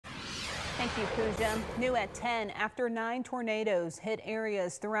Thank you, Pooja. New at 10, after 9 tornadoes hit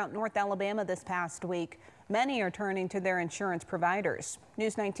areas throughout North Alabama this past week, many are turning to their insurance providers.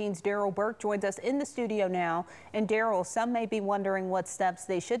 News 19's Daryl Burke joins us in the studio now. And Daryl, some may be wondering what steps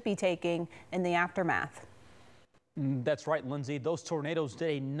they should be taking in the aftermath. That's right, Lindsay. Those tornadoes did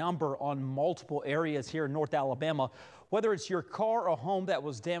a number on multiple areas here in North Alabama. Whether it's your car or home that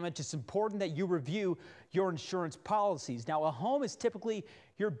was damaged, it's important that you review your insurance policies. Now, a home is typically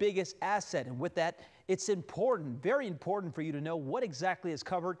your biggest asset, and with that, it's important, very important for you to know what exactly is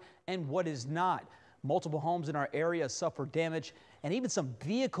covered and what is not. Multiple homes in our area suffered damage, and even some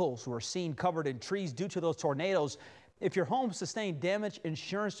vehicles were seen covered in trees due to those tornadoes. If your home sustained damage,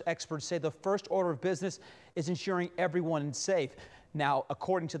 insurance experts say the first order of business is ensuring everyone is safe. Now,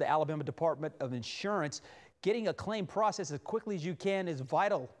 according to the Alabama Department of Insurance, getting a claim processed as quickly as you can is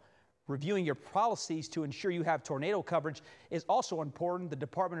vital. Reviewing your policies to ensure you have tornado coverage is also important. The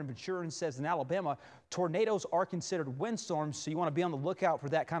Department of Insurance says in Alabama, tornadoes are considered windstorms, so you want to be on the lookout for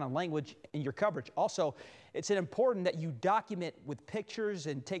that kind of language in your coverage. Also, it's important that you document with pictures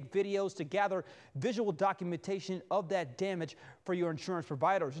and take videos to gather visual documentation of that damage for your insurance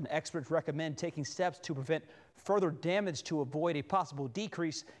providers. And experts recommend taking steps to prevent further damage to avoid a possible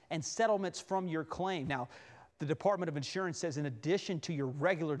decrease and settlements from your claim. Now, the Department of Insurance says in addition to your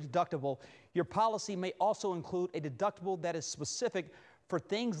regular deductible, your policy may also include a deductible that is specific for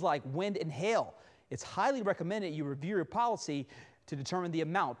things like wind and hail. It's highly recommended you review your policy to determine the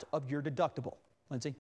amount of your deductible. Lindsay?